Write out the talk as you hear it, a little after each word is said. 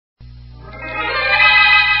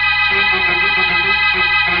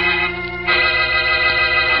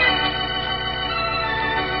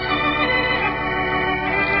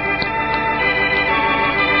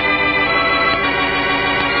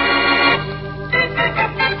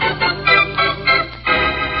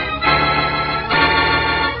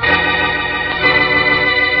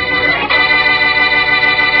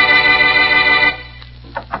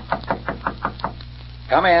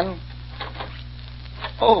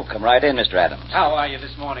Oh, come right in, Mr. Adams. How are you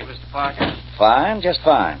this morning, Mr. Parker? Fine, just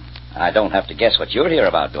fine. I don't have to guess what you're here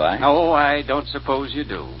about, do I? No, I don't suppose you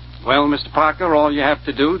do. Well, Mr. Parker, all you have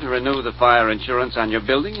to do to renew the fire insurance on your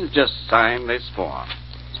building is just sign this form.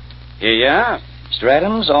 Here you are. Mr.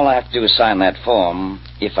 Adams, all I have to do is sign that form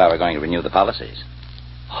if I were going to renew the policies.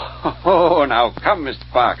 Oh, now come, Mr.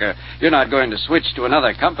 Parker. You're not going to switch to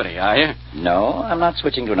another company, are you? No, I'm not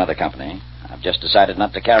switching to another company. I've just decided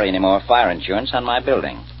not to carry any more fire insurance on my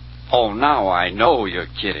building. Oh, now I know you're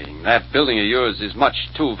kidding. That building of yours is much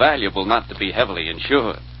too valuable not to be heavily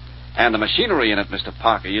insured. And the machinery in it, Mr.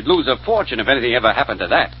 Parker, you'd lose a fortune if anything ever happened to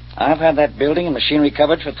that. I've had that building and machinery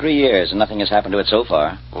covered for 3 years, and nothing has happened to it so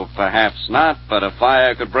far. Well, perhaps not, but a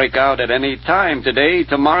fire could break out at any time, today,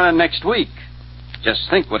 tomorrow, and next week. Just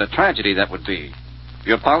think what a tragedy that would be. If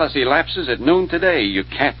your policy lapses at noon today, you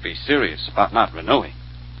can't be serious about not renewing.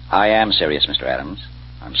 I am serious, Mr. Adams.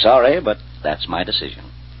 I'm sorry, but that's my decision.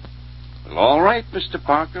 Well, all right, Mr.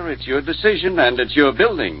 Parker, it's your decision and it's your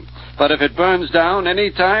building. But if it burns down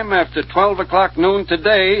any time after 12 o'clock noon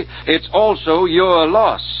today, it's also your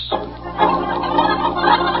loss.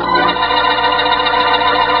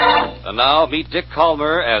 And now meet Dick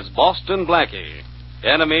Calmer as Boston Blackie.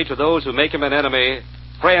 Enemy to those who make him an enemy,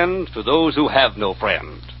 friend to those who have no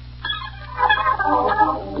friend.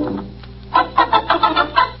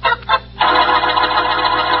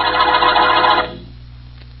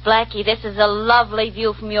 Blackie, this is a lovely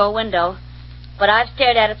view from your window. But I've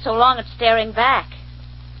stared at it so long it's staring back.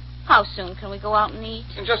 How soon can we go out and eat?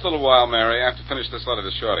 In just a little while, Mary. I have to finish this letter to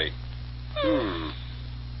Shorty.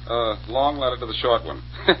 Long letter to the short one.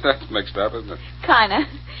 That's mixed up, isn't it? Kinda.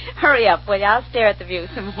 Hurry up, will you? I'll stare at the view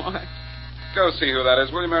some more. Go see who that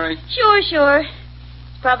is, will you, Mary? Sure.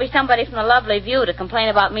 Probably somebody from the lovely view to complain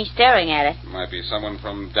about me staring at it. Might be someone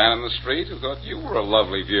from down in the street who thought you were a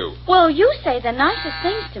lovely view. Well, you say the nicest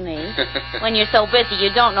things to me. When you're so busy,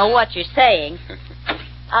 you don't know what you're saying.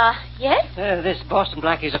 Yes? This Boston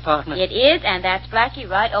Blackie's apartment. It is, and that's Blackie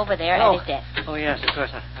right over there at his desk. Oh, yes, of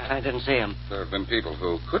course. I didn't see him. There have been people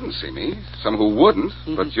who couldn't see me, some who wouldn't,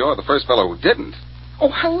 but you're the first fellow who didn't.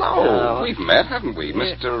 Oh, hello. We've met, haven't we,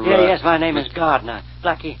 Mr. Yes, my name is Gardner.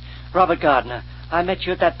 Blackie. Robert Gardner. I met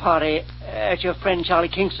you at that party at your friend Charlie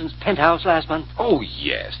Kingston's penthouse last month. Oh,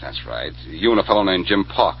 yes, that's right. You and a fellow named Jim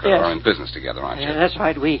Parker are in business together, aren't you? That's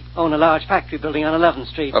right. We own a large factory building on 11th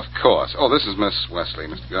Street. Of course. Oh, this is Miss Wesley,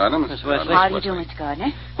 Mr. Gardner. Miss Wesley. How do you do, Mr.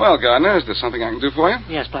 Gardner? Well, Gardner, is there something I can do for you?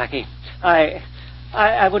 Yes, Blackie.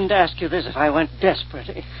 I wouldn't ask you this if I weren't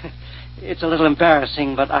desperate. It's a little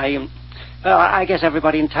embarrassing, but I guess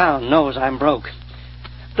everybody in town knows I'm broke.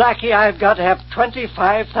 Blackie, I've got to have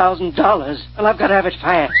 $25,000, and I've got to have it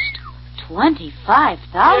fast. $25,000?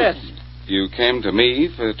 Yes. You came to me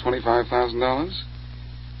for $25,000?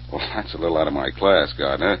 Well, that's a little out of my class,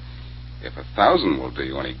 Gardner. If 1,000 will do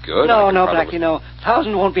you any good... No, Blackie, no.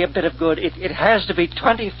 1,000 won't be a bit of good. It has to be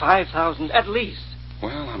 25,000 at least.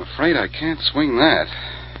 Well, I'm afraid I can't swing that.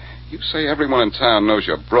 You say everyone in town knows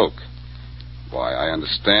you're broke. Why, I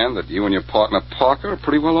understand that you and your partner Parker are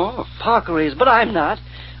pretty well off. Parker is, but I'm not.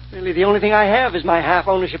 Really, the only thing I have is my half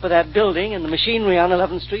ownership of that building, and the machinery on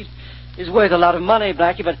 11th Street is worth a lot of money,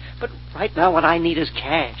 Blackie, but right now what I need is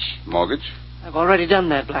cash. Mortgage? I've already done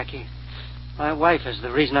that, Blackie. My wife is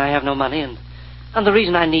the reason I have no money, and the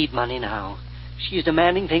reason I need money now. She's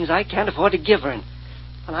demanding things I can't afford to give her, and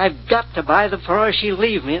I've got to buy them for her or she'll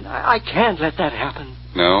leave me, and I can't let that happen.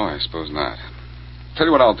 No, I suppose not. Tell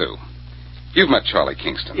you what I'll do. You've met Charlie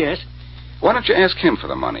Kingston. Yes. Why don't you ask him for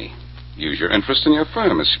the money? Use your interest in your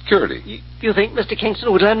firm as security. You think Mr.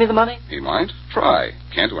 Kingston would lend me the money? He might. Try.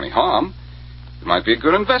 Can't do any harm. It might be a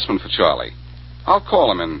good investment for Charlie. I'll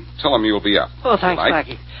call him and tell him you'll be up. Oh, thanks,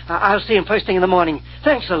 Blackie. I'll see him first thing in the morning.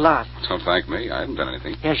 Thanks a lot. Don't thank me. I haven't done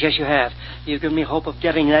anything. Yes, you have. You've given me hope of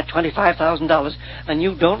getting that $25,000, and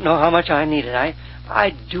you don't know how much I need it.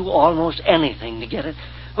 I'd do almost anything to get it.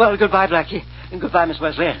 Well, goodbye, Blackie. And goodbye, Miss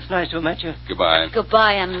Wesley. It's nice to have met you. Goodbye.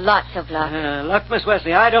 Goodbye and lots of luck. Luck, Miss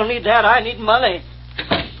Wesley. I don't need that. I need money.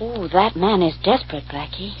 Oh, that man is desperate,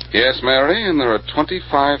 Blackie. Yes, Mary, and there are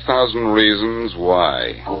 25,000 reasons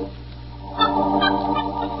why.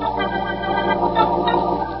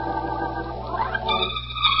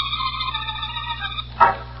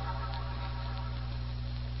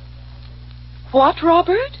 What,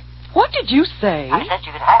 Robert? What did you say? I said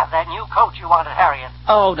you could have that new coat you wanted, Harriet.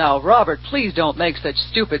 Oh, now, Robert, please don't make such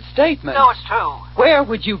stupid statements. No, it's true. Where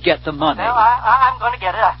would you get the money? Well, I'm going to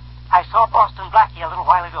get it. I saw Boston Blackie a little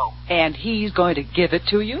while ago. And he's going to give it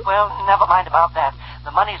to you? Well, never mind about that.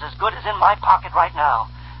 The money's as good as in my pocket right now.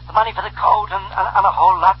 The money for the coat and a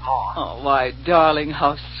whole lot more. Oh, why, darling,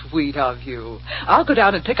 how sweet of you. I'll go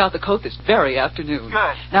down and pick out the coat this very afternoon.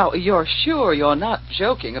 Good. Now, you're sure you're not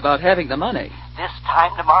joking about having the money? This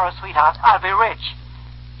time tomorrow, sweetheart, I'll be rich.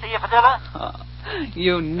 See you for dinner? Oh,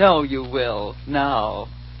 you know you will. Now,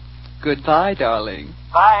 goodbye, darling.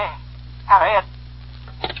 Bye, Harriet.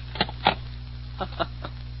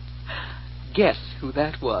 Guess who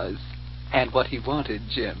that was and what he wanted,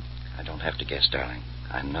 Jim. I don't have to guess, darling.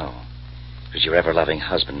 I know. It was your ever-loving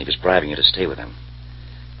husband. He was bribing you to stay with him.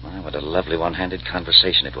 My, what a lovely one-handed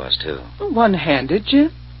conversation it was, too. One-handed,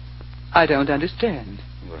 Jim? I don't understand.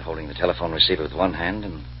 You were holding the telephone receiver with one hand,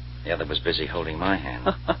 and the other was busy holding my hand.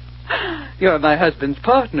 You're my husband's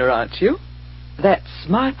partner, aren't you? That's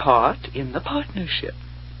my part in the partnership.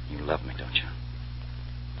 You love me, don't you?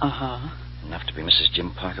 Uh-huh. Enough to be Mrs.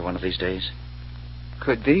 Jim Parker one of these days?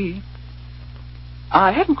 Could be.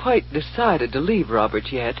 I haven't quite decided to leave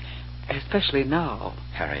Robert yet, especially now.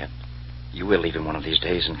 Harriet, you will leave him one of these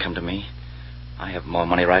days and come to me. I have more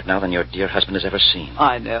money right now than your dear husband has ever seen.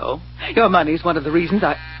 I know. Your money's one of the reasons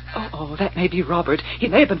I... Oh, that may be Robert. He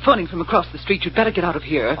may have been phoning from across the street. You'd better get out of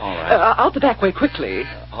here. All right. Out the back way quickly.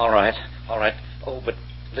 All right. Oh, but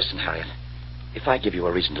listen, Harriet. If I give you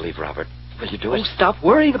a reason to leave Robert, will you do it? Oh, stop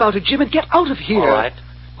worrying about it, Jim, and get out of here. All right.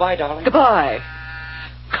 Bye, darling. Goodbye.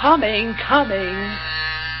 Coming.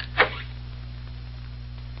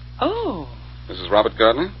 Oh, Mrs. Robert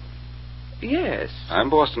Gardner? yes. I'm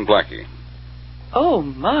Boston Blackie. Oh,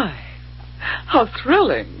 my. How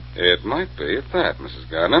thrilling. It might be at that, Mrs.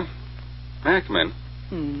 Gardner. May I come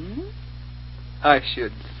in? I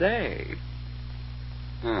should say.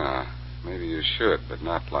 Ah, maybe you should, but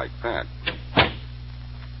not like that.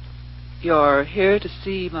 You're here to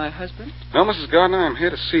see my husband? No, Mrs. Gardner, I'm here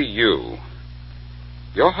to see you.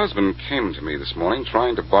 Your husband came to me this morning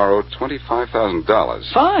trying to borrow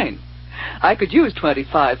 $25,000. Fine. I could use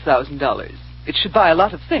 $25,000. It should buy a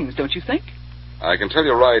lot of things, don't you think? I can tell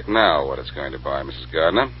you right now what it's going to buy, Mrs.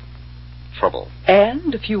 Gardner. Trouble.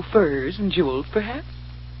 And a few furs and jewels, perhaps?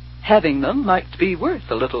 Having them might be worth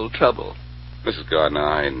a little trouble. Mrs. Gardner,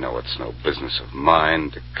 I know it's no business of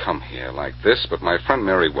mine to come here like this, but my friend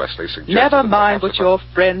Mary Wesley suggested... Never mind what your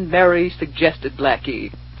friend Mary suggested,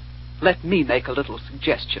 Blackie. Let me make a little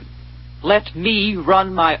suggestion. Let me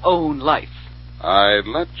run my own life. I'd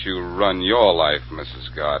let you run your life,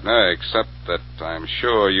 Mrs. Gardner, except that I'm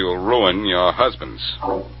sure you'll ruin your husband's.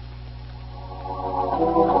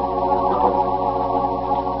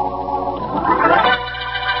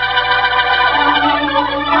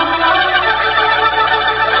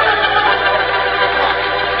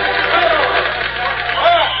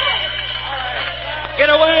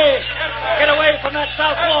 Get away from that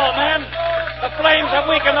south wall, men. The flames have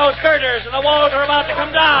weakened those girders, and the walls are about to come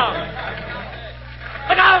down.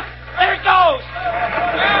 Look out! There it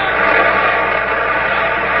goes!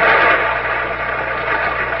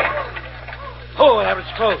 Oh, that was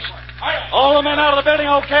close. All the men out of the building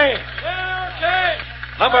okay? Yeah, okay.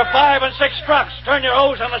 Number 5 and 6 trucks, turn your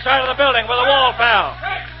hose on the side of the building where the wall fell.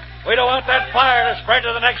 We don't want that fire to spread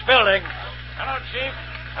to the next building. Hello, Chief.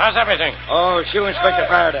 How's everything? Oh, Shoe Inspector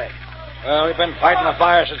Faraday. Well, we've been fighting the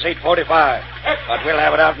fire since 8:45, but we'll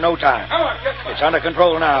have it out in no time. It's under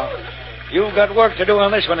control now. You've got work to do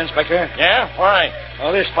on this one, Inspector. Yeah? Why?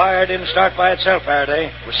 Well, this fire didn't start by itself, Faraday.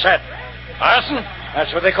 It was set. Arson?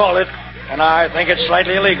 That's what they call it, and I think it's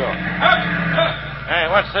slightly illegal. Hey,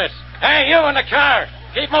 what's this? Hey, you in the car!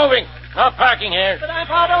 Keep moving. No parking here. But I'm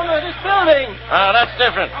part owner of this building. Oh, that's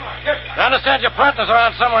different. I understand your partner's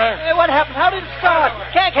around somewhere. Hey, what happened? How did it start?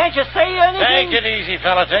 Can't you say anything? Take it easy,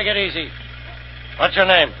 fella. Take it easy. What's your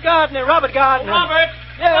name? Gardner, Robert Gardner. Robert!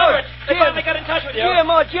 Yeah, Robert! Jim, They got in touch with you.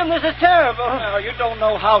 Jim, this is terrible. Oh, you don't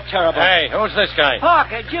know how terrible. Hey, who's this guy?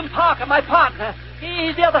 Parker, Jim Parker, my partner.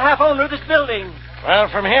 He's the other half owner of this building. Well,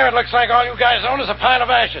 from here it looks like all you guys own is a pile of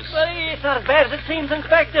ashes. Well, it's not as bad as it seems,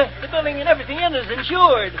 Inspector. The building and everything in it is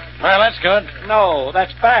insured. Well, that's good. No,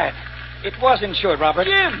 that's bad. It was insured, Robert.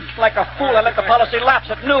 Jim! Like a fool, I let the policy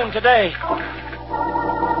lapse at noon today.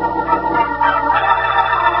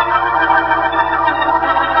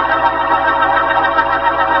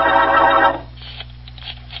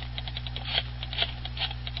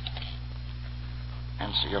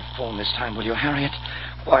 Answer your phone this time, will you, Harriet?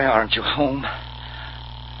 Why aren't you home?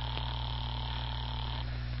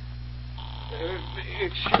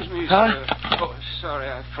 Excuse me, Huh? sir. Oh, sorry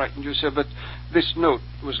I frightened you, sir, but this note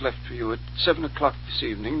was left for you at 7 o'clock this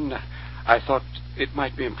evening. I thought it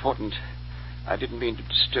might be important. I didn't mean to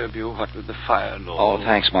disturb you, what with the fire and all. Oh,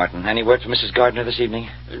 thanks, Martin. Any word from Mrs. Gardner this evening?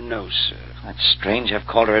 No, sir. That's strange. I've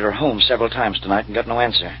called her at her home several times tonight and got no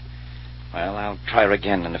answer. Well, I'll try her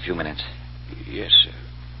again in a few minutes. Yes, sir.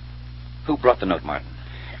 Who brought the note, Martin?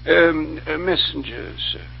 A messenger,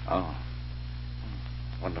 sir. Oh.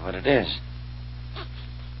 Wonder what it is.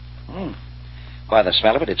 By the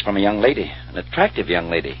smell of it, it's from a young lady. An attractive young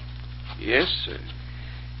lady. Yes, sir.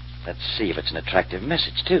 Let's see if it's an attractive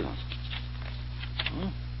message, too.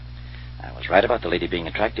 I was right about the lady being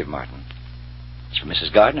attractive, Martin. It's from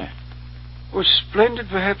Mrs. Gardner. Oh, splendid.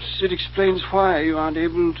 Perhaps it explains why you aren't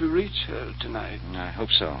able to reach her tonight. I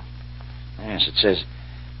hope so. Yes, it says,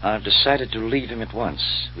 I've decided to leave him at once.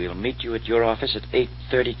 We'll meet you at your office at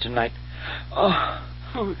 8:30 tonight. Oh,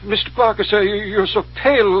 Mr. Parker, sir, you're so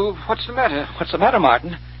pale. What's the matter? What's the matter,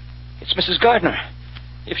 Martin? It's Mrs. Gardner.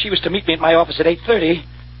 If she was to meet me at my office at 8:30,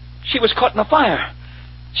 she was caught in a fire.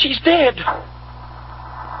 She's dead.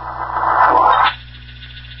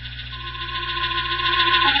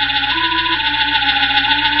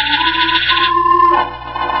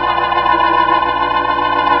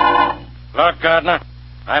 Look, Gardner,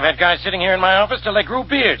 I've had guys sitting here in my office till they grew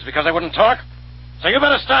beards because I wouldn't talk. So you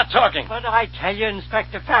better start talking. But I tell you,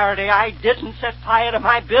 Inspector Faraday, I didn't set fire to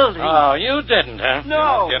my building. Oh, you didn't, huh? No. You're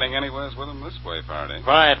not getting anywhere with him this way, Faraday.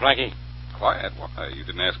 Quiet, Blackie. Quiet? Why? You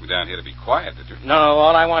didn't ask me down here to be quiet, did you? No,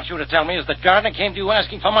 all I want you to tell me is that Gardner came to you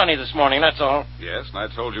asking for money this morning, that's all. Yes, and I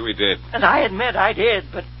told you he did. And I admit I did,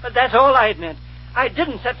 but that's all I admit. I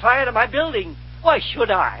didn't set fire to my building. Why should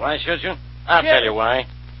I? Why should you? I'll Yes. tell you why.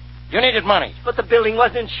 You needed money. But the building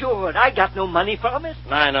wasn't insured. I got no money from it.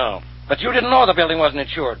 I know. But you didn't know the building wasn't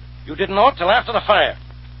insured. You didn't know it till after the fire.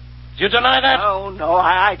 Do you deny that? Oh, no,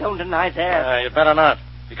 I don't deny that. You'd better not.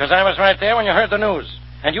 Because I was right there when you heard the news.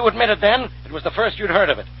 And you admitted then it was the first you'd heard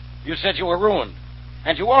of it. You said you were ruined.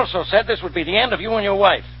 And you also said this would be the end of you and your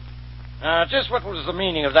wife. Just what was the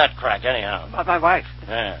meaning of that crack, anyhow? About my wife.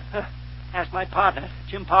 Yeah. Ask my partner,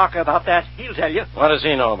 Jim Parker, about that. He'll tell you. What does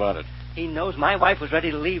he know about it? He knows my wife was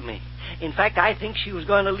ready to leave me. In fact, I think she was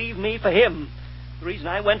going to leave me for him. The reason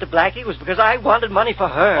I went to Blackie was because I wanted money for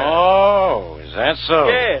her. Oh, is that so?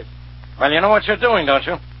 Yes. Well, you know what you're doing, don't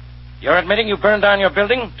you? You're admitting you burned down your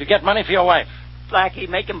building to get money for your wife. Blackie,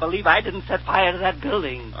 make him believe I didn't set fire to that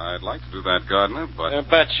building. I'd like to do that, Gardner, but...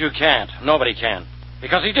 But you can't. Nobody can.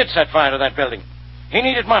 Because he did set fire to that building. He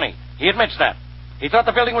needed money. He admits that. He thought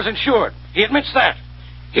the building was insured. He admits that.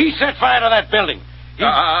 He set fire to that building.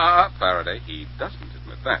 Faraday, he doesn't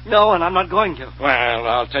admit that. No, and I'm not going to. Well,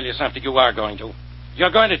 I'll tell you something you are going to.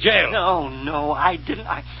 You're going to jail. No, I didn't.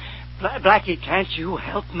 Blackie, can't you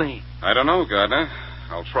help me? I don't know, Gardner.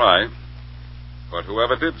 I'll try. But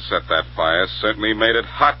whoever did set that fire certainly made it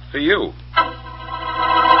hot for you.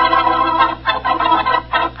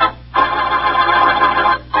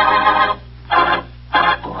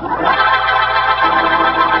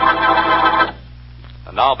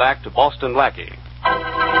 And now back to Boston Blackie.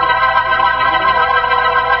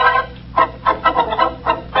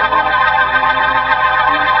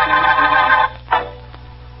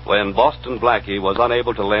 When Boston Blackie was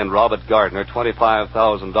unable to lend Robert Gardner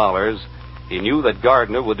 $25,000, he knew that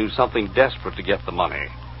Gardner would do something desperate to get the money.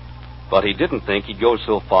 But he didn't think he'd go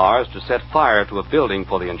so far as to set fire to a building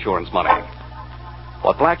for the insurance money.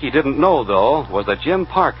 What Blackie didn't know, though, was that Jim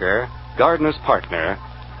Parker, Gardner's partner,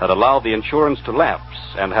 had allowed the insurance to lapse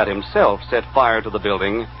and had himself set fire to the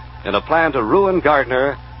building in a plan to ruin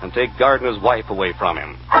Gardner and take Gardner's wife away from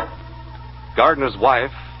him. Gardner's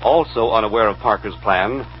wife, also unaware of Parker's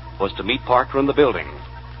plan, was to meet Parker in the building.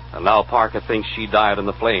 And now Parker thinks she died in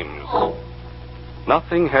the flames.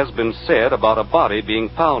 Nothing has been said about a body being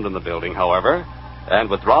found in the building, however, and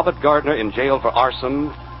with Robert Gardner in jail for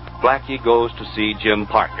arson, Blackie goes to see Jim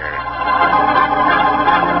Parker.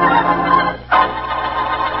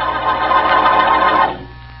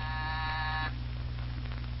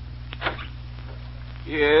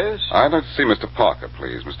 Yes? I'd like to see Mr. Parker,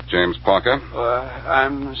 please. Mr. James Parker.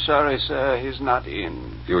 I'm sorry, sir. He's not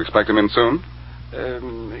in. You expect him in soon?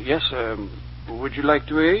 Yes, sir. Would you like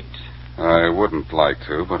to wait? I wouldn't like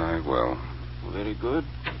to, but I will. Very good.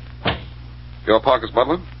 You're Parker's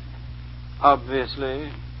butler?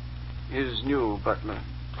 Obviously. His new butler.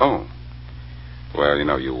 Oh. Well, you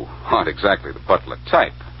know, you aren't exactly the butler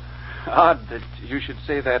type. Odd that you should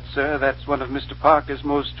say that, sir. That's one of Mr. Parker's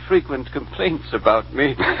most frequent complaints about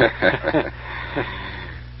me.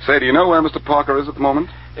 Say, do you know where Mr. Parker is at the moment?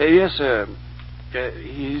 Yes, sir.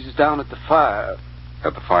 He's down at the fire.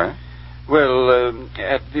 At the fire? Well,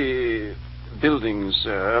 at the building,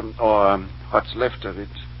 sir, or what's left of it.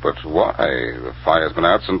 But why? The fire's been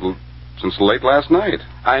out since late last night.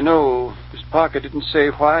 I know. Mr. Parker didn't say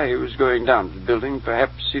why he was going down to the building.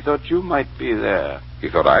 Perhaps he thought you might be there. He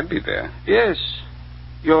thought I'd be there. Yes.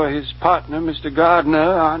 You're his partner, Mr. Gardner,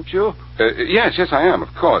 aren't you? Yes, I am, of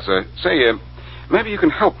course. Maybe you can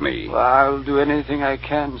help me. Well, I'll do anything I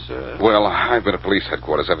can, sir. Well, I've been at police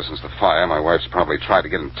headquarters ever since the fire. My wife's probably tried to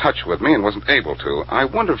get in touch with me and wasn't able to. I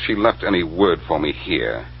wonder if she left any word for me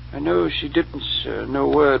here. I know she didn't, sir. No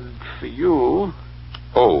word for you.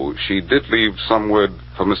 Oh, she did leave some word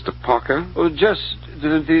for Mr. Parker? Oh, just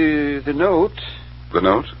the note. The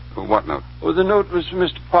note? What note? Oh, the note was from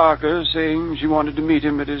Mr. Parker saying she wanted to meet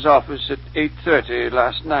him at his office at 8:30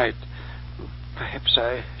 last night. Perhaps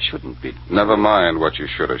I shouldn't be... Never mind what you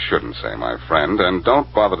should or shouldn't say, my friend, and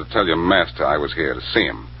don't bother to tell your master I was here to see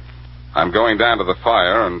him. I'm going down to the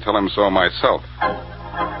fire and tell him so myself.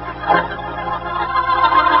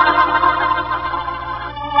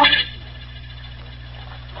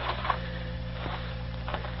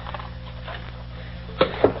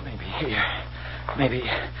 Maybe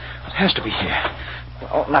it has to be here.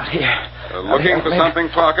 Oh, not here. Looking for something,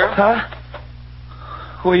 Parker? Huh?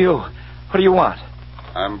 Who are you? What do you want?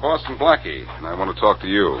 I'm Boston Blackie, and I want to talk to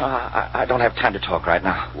you. I don't have time to talk right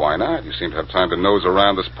now. Why not? You seem to have time to nose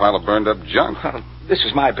around this pile of burned-up junk. This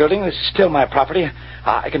is my building. This is still my property.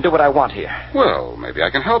 I can do what I want here. Well, maybe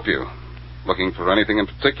I can help you. Looking for anything in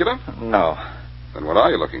particular? No. Then what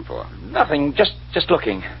are you looking for? Nothing. Just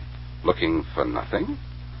looking. Looking for nothing?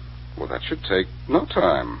 Well, that should take no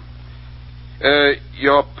time.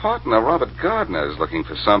 Your partner, Robert Gardner, is looking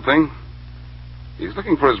for something. He's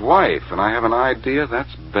looking for his wife, and I have an idea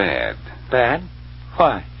that's bad. Bad?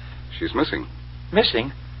 Why? She's missing.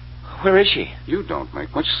 Missing? Where is she? You don't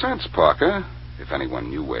make much sense, Parker. If anyone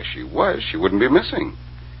knew where she was, she wouldn't be missing.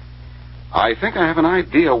 I think I have an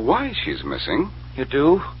idea why she's missing. You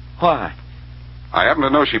do? Why? I happen to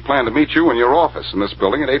know she planned to meet you in your office in this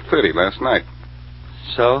building at 8:30 last night.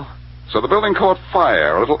 So? So the building caught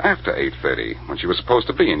fire a little after 8:30, when she was supposed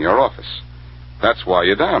to be in your office. That's why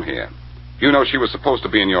you're down here. You know she was supposed to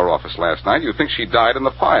be in your office last night. You think she died in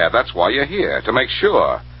the fire. That's why you're here, to make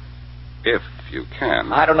sure. If you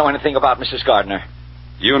can. I don't know anything about Mrs. Gardner.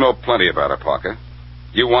 You know plenty about her, Parker.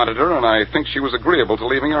 You wanted her, and I think she was agreeable to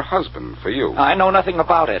leaving her husband for you. I know nothing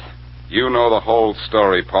about it. You know the whole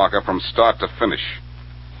story, Parker, from start to finish.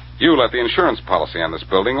 You let the insurance policy on this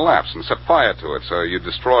building lapse and set fire to it, so you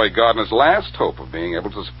destroy Gardner's last hope of being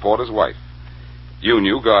able to support his wife. You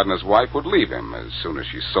knew Gardner's wife would leave him as soon as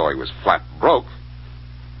she saw he was flat broke.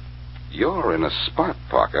 You're in a spot,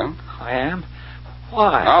 Parker. I am?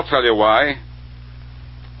 Why? I'll tell you why.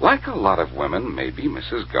 Like a lot of women, maybe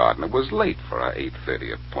Mrs. Gardner was late for her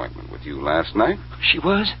 8:30 appointment with you last night. She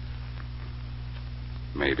was?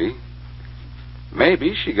 Maybe.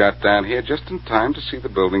 Maybe she got down here just in time to see the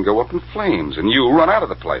building go up in flames and you run out of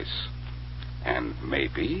the place. And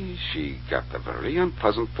maybe she got the very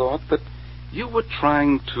unpleasant thought that you were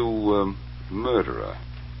trying to murder her.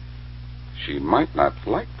 She might not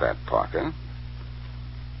like that, Parker.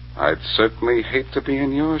 I'd certainly hate to be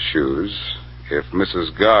in your shoes if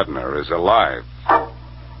Mrs. Gardner is alive.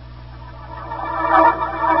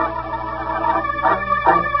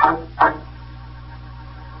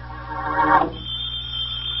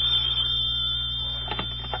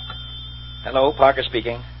 Hello, Parker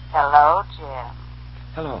speaking. Hello, Jim.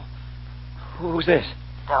 Hello. Who's this?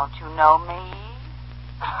 Don't you know me?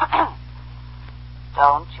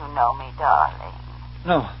 Don't you know me, darling?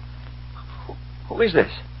 No. Who is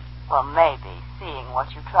this? Well, maybe seeing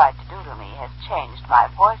what you tried to do to me has changed my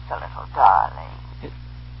voice a little, darling.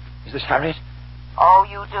 Is this Harriet? Oh,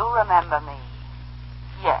 you do remember me?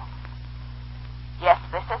 Yes. Yes,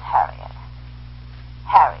 this is Harriet.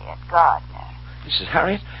 Harriet Gardner. This is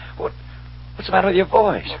Harriet? What's the matter with your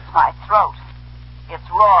voice? It's my throat. It's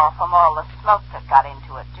raw from all the smoke that got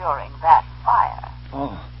into it during that fire.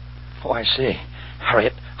 Oh, I see.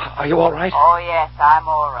 Harriet, are you all right? Oh, yes, I'm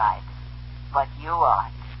all right. But you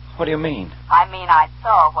aren't. What do you mean? I mean, I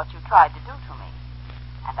saw what you tried to do to me.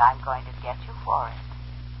 And I'm going to get you for it.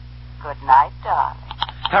 Good night, darling.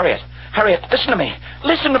 Harriet, listen to me.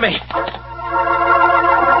 Listen to me.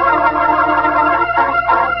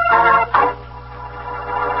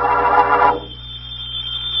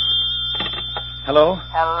 Hello?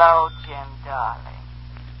 Hello, Jim, darling.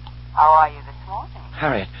 How are you this morning?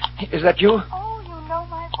 Harriet, is that you? Oh, you know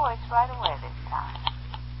my voice right away this time.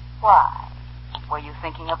 Why? Were you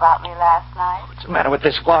thinking about me last night? What's the matter with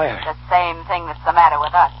this wire? The same thing that's the matter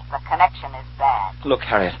with us. The connection is bad. Look,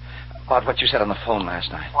 Harriet, about what you said on the phone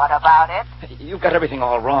last night. What about it? You've got everything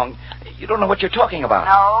all wrong. You don't know what you're talking about.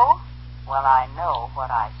 No? Well, I know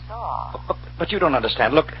what I saw. But you don't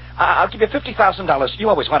understand. Look, I'll give you $50,000. You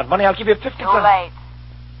always wanted money. I'll give you $50,000. Too late.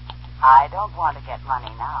 I don't want to get money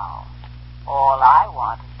now. All I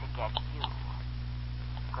want is to get you.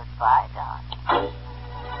 Goodbye, darling.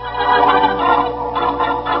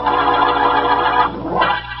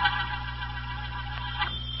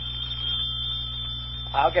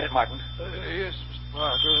 I'll get it, Martin. Yes, Mr.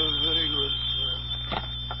 Parker. Very good.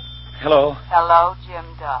 Hello. Hello, Jim,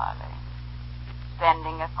 darling.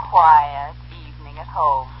 Spending a quiet evening at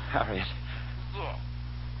home. Harriet. Yes.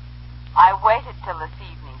 I waited till this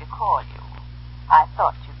evening to call you. I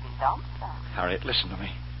thought you'd be lonesome. Harriet, listen to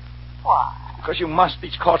me. Why? Because you must.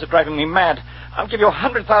 These calls are driving me mad. I'll give you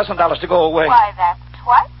 $100,000 to go away. Why, that's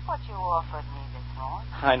twice what you offered me this morning.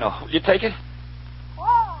 I know. Will you take it?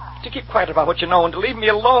 Why? To keep quiet about what you know and to leave me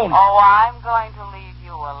alone. Oh, I'm going to leave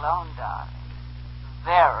you alone, darling.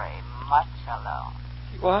 Very much alone.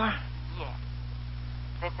 You are? Yes.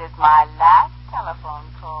 This is my last telephone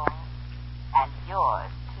call. And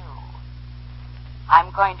yours, too.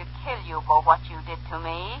 I'm going to kill you for what you did to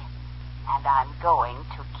me. And I'm going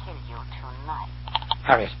to kill you tonight.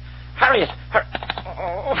 Harriet. Harriet.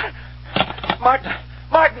 Oh. Martin.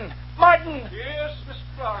 Martin. Martin. Yes,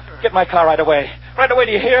 Mr. Parker. Get my car right away. Right away,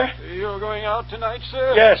 do you hear? You're going out tonight,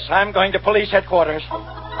 sir? Yes, I'm going to police headquarters.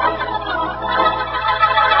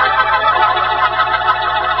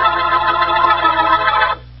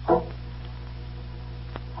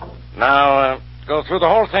 Now, go through the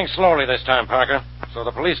whole thing slowly this time, Parker, so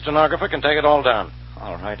the police stenographer can take it all down.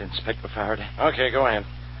 All right, Inspector Faraday. Okay, go ahead.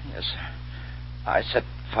 Yes, sir. I set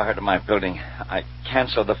fire to my building. I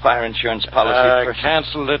canceled the fire insurance policy.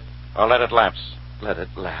 Canceled it or let it lapse? Let it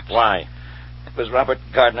lapse. Why? It was Robert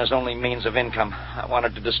Gardner's only means of income. I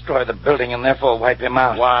wanted to destroy the building and therefore wipe him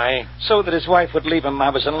out. Why? So that his wife would leave him. I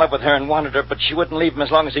was in love with her and wanted her, but she wouldn't leave him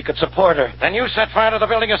as long as he could support her. Then you set fire to the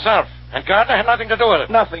building yourself, and Gardner had nothing to do with it.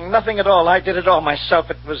 Nothing at all. I did it all myself.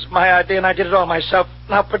 It was my idea, and I did it all myself.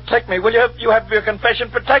 Now protect me, will you? You have your confession.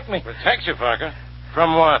 Protect me. Protect you, Parker?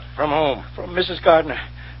 From what? From whom? From Mrs. Gardner.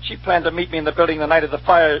 She planned to meet me in the building the night of the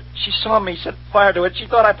fire. She saw me set fire to it. She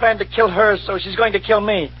thought I planned to kill her, so she's going to kill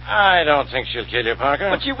me. I don't think she'll kill you, Parker.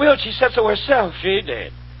 But she will. She said so herself. She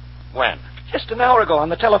did. When? Just an hour ago on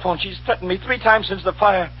the telephone. She's threatened me 3 times since the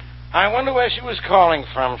fire. I wonder where she was calling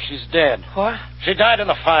from. She's dead. What? She died in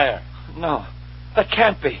the fire. No. That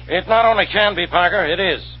can't be. It not only can be, Parker, it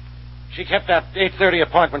is. She kept that 8:30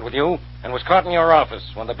 appointment with you and was caught in your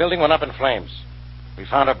office when the building went up in flames. We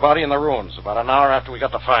found her body in the ruins about an hour after we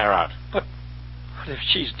got the fire out. But if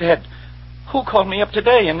she's dead, who called me up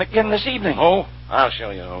today and again this evening? Who? I'll show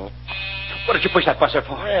you who. What did you push that buzzer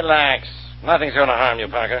for? Relax. Nothing's going to harm you,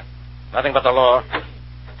 Parker. Nothing but the law.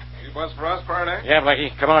 You buzz for us, Faraday? Yeah,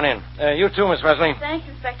 Blackie. Come on in. You too, Miss Wesley. Thanks,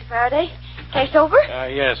 Inspector Faraday. Case over?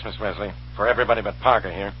 Yes, Miss Wesley. For everybody but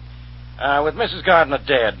Parker here. With Mrs. Gardner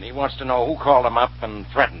dead, he wants to know who called him up and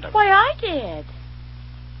threatened him. Why, I did.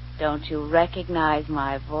 Don't you recognize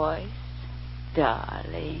my voice,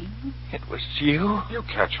 darling? It was you? You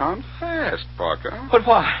catch on fast, Parker. But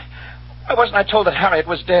why? Why wasn't I told that Harriet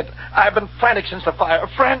was dead? I've been frantic since the fire.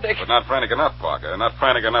 Frantic. But not frantic enough, Parker. Not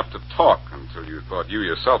frantic enough to talk until you thought you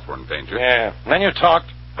yourself were in danger. Yeah. Then you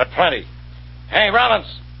talked, but plenty. Hey,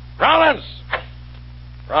 Rollins! Rollins!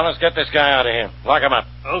 Rollins, get this guy out of here. Lock him up.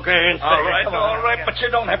 Okay, Inspector. All right, but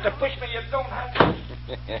you don't have to push me. You don't have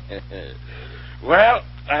to. Well,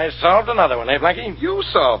 I solved another one, eh, Blackie? You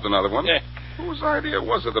solved another one? Yeah. Whose idea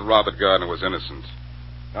was it that Robert Gardner was innocent?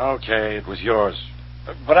 Okay, it was yours.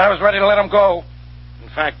 But I was ready to let him go. In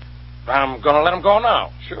fact, I'm going to let him go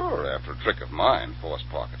now. Sure, after a trick of mine forced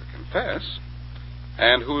Parker to confess.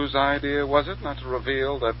 And whose idea was it not to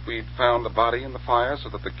reveal that we'd found the body in the fire so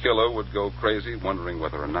that the killer would go crazy wondering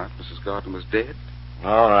whether or not Mrs. Gardner was dead?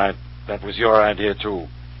 All right. That was your idea, too.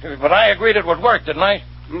 But I agreed it would work, didn't I?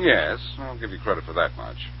 Yes, I'll give you credit for that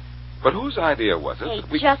much. But whose idea was it Hey, that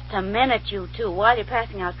we... just a minute, you two. While you're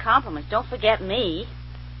passing out compliments, don't forget me.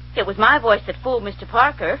 It was my voice that fooled Mr.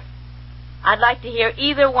 Parker. I'd like to hear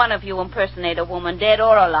either one of you impersonate a woman, dead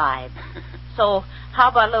or alive. So, how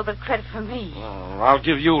about a little bit of credit for me? Oh, I'll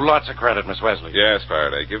give you lots of credit, Miss Wesley. Yes,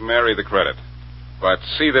 Faraday, give Mary the credit. But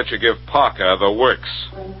see that you give Parker the works.